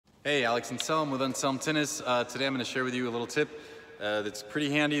Hey, Alex Anselme with Anselme Tennis. Today I'm going to share with you a little tip that's pretty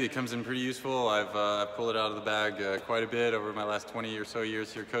handy, that comes in pretty useful. I've pulled it out of the bag quite a bit over my last 20 or so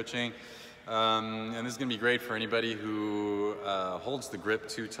years here coaching. And this is going to be great for anybody who holds the grip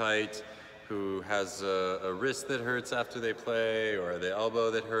too tight, who has a wrist that hurts after they play, or the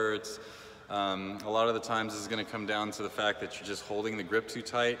elbow that hurts. A lot of the times this is going to come down to the fact that you're just holding the grip too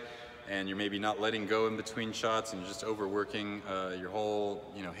tight, and you're maybe not letting go in between shots, and you're just overworking your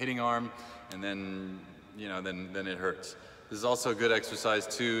whole, hitting arm, and then, then it hurts. This is also a good exercise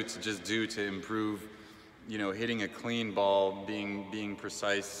too to just do to improve, hitting a clean ball, being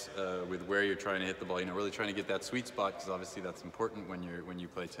precise with where you're trying to hit the ball. Really trying to get that sweet spot, because obviously that's important when you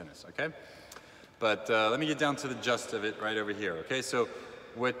play tennis. Okay, but let me get down to the gist of it right over here. Okay, so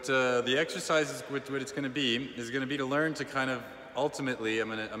what the exercise is, what it's going to be to learn to kind of. Ultimately, I'm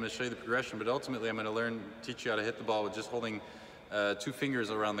gonna show you the progression, but ultimately I'm gonna teach you how to hit the ball with just holding two fingers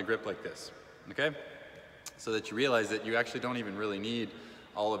around the grip like this, okay? So that you realize that you actually don't even really need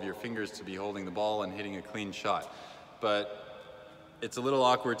all of your fingers to be holding the ball and hitting a clean shot. But it's a little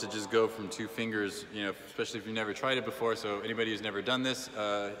awkward to just go from two fingers, especially if you've never tried it before. So anybody who's never done this,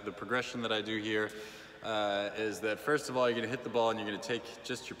 the progression that I do here is that first of all, you're gonna hit the ball and you're gonna take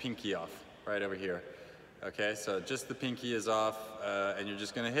just your pinky off right over here. Okay, so just the pinky is off, and you're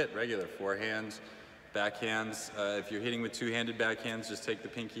just going to hit regular forehands, backhands. If you're hitting with two-handed backhands, just take the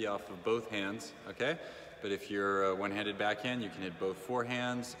pinky off of both hands, okay? But if you're one-handed backhand, you can hit both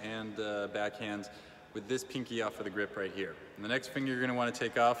forehands and backhands with this pinky off of the grip right here. And the next finger you're going to want to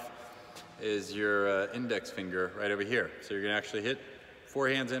take off is your index finger right over here. So you're going to actually hit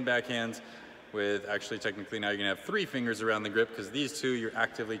forehands and backhands with, actually technically now you're going to have three fingers around the grip, because these two you're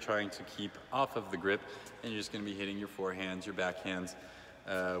actively trying to keep off of the grip, and you're just going to be hitting your forehands, your backhands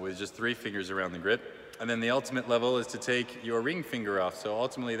with just three fingers around the grip. And then the ultimate level is to take your ring finger off. So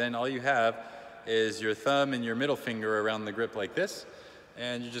ultimately then all you have is your thumb and your middle finger around the grip like this,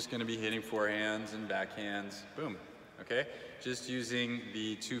 and you're just going to be hitting forehands and backhands, boom, okay? Just using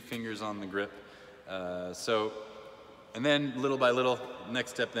the two fingers on the grip. And then little by little,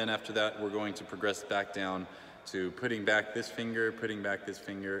 next step then after that, we're going to progress back down to putting back this finger,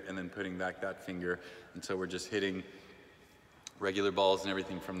 and then putting back that finger until we're just hitting regular balls and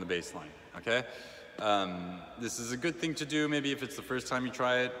everything from the baseline, okay? This is a good thing to do maybe if it's the first time you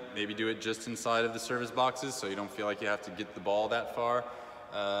try it. Maybe do it just inside of the service boxes so you don't feel like you have to get the ball that far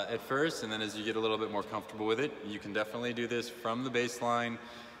at first. And then as you get a little bit more comfortable with it, you can definitely do this from the baseline.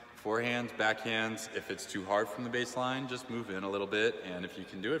 Forehands, backhands. If it's too hard from the baseline, just move in a little bit. And if you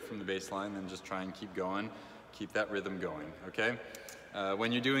can do it from the baseline, then just try and keep going. Keep that rhythm going, okay?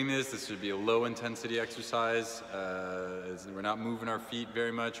 When you're doing this should be a low intensity exercise. We're not moving our feet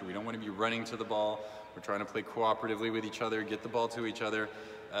very much. We don't want to be running to the ball. We're trying to play cooperatively with each other, get the ball to each other,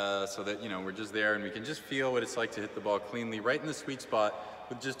 so that, we're just there and we can just feel what it's like to hit the ball cleanly right in the sweet spot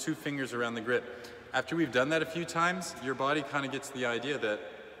with just two fingers around the grip. After we've done that a few times, your body kind of gets the idea that,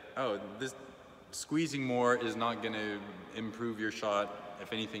 oh, this squeezing more is not going to improve your shot.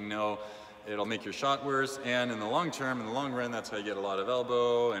 If anything, no, it'll make your shot worse. And in the long term, in the long run, that's how you get a lot of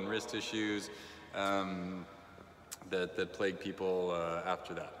elbow and wrist issues that plague people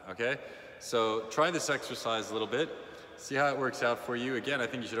after that, okay? So try this exercise a little bit. See how it works out for you. Again, I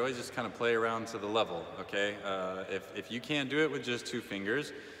think you should always just kind of play around to the level, okay? If you can't do it with just two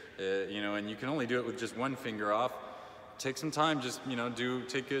fingers, and you can only do it with just one finger off, take some time, just,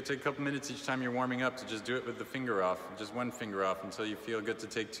 take a couple minutes each time you're warming up to just do it with the finger off, just one finger off until you feel good to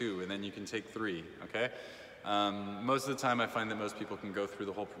take two, and then you can take three, okay? Most of the time I find that most people can go through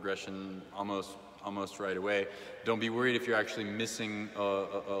the whole progression almost right away. Don't be worried if you're actually missing a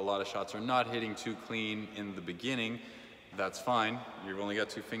lot of shots or not hitting too clean in the beginning. That's fine. You've only got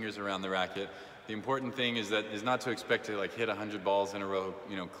two fingers around the racket. The important thing is not to expect to hit 100 balls in a row,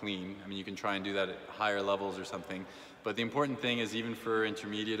 clean. I mean, you can try and do that at higher levels or something. But the important thing is, even for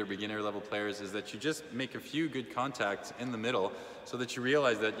intermediate or beginner level players, is that you just make a few good contacts in the middle so that you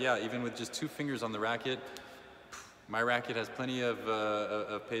realize that, yeah, even with just two fingers on the racket, my racket has plenty of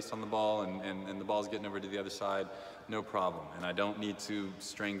pace on the ball, and the ball's getting over to the other side, no problem. And I don't need to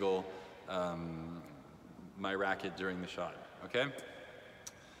strangle my racket during the shot, okay?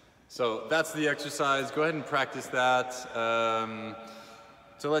 So that's the exercise. Go ahead and practice that.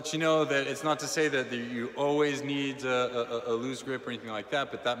 To let you know that it's not to say that you always need a loose grip or anything like that,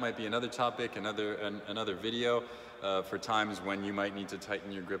 but that might be another topic, another video for times when you might need to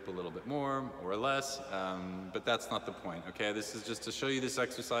tighten your grip a little bit more or less, but that's not the point, okay? This is just to show you this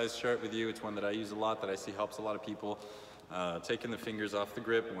exercise, share it with you. It's one that I use a lot, that I see helps a lot of people. taking the fingers off the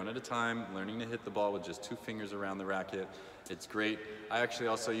grip one at a time, learning to hit the ball with just 2 fingers around the racket. It's great. I actually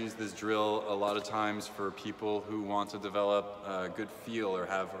also use this drill a lot of times for people who want to develop a good feel or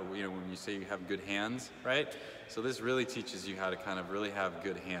have, you know, when you say you have good hands, right? So this really teaches you how to kind of really have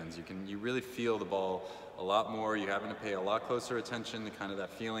good hands. You really feel the ball a lot more. You're having to pay a lot closer attention to kind of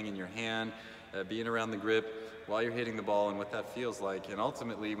that feeling in your hand, being around the grip while you're hitting the ball and what that feels like. And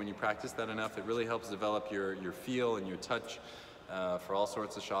ultimately, when you practice that enough, it really helps develop your feel and your touch for all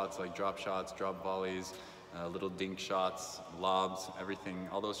sorts of shots, like drop shots, drop volleys, little dink shots, lobs, everything,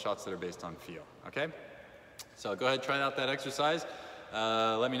 all those shots that are based on feel, okay? So go ahead, try out that exercise.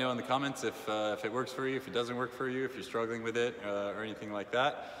 Let me know in the comments if it works for you, if it doesn't work for you, if you're struggling with it or anything like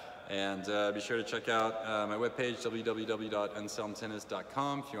that. And be sure to check out my webpage,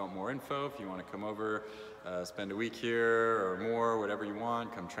 www.anselmetennis.com, if you want more info, if you want to come over, spend a week here or more, whatever you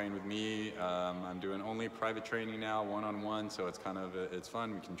want, come train with me. I'm doing only private training now, one-on-one, so it's kind of, it's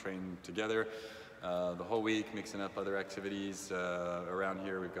fun. We can train together the whole week, mixing up other activities around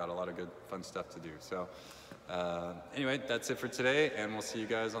here. We've got a lot of good, fun stuff to do. So anyway, that's it for today, and we'll see you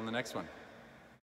guys on the next one.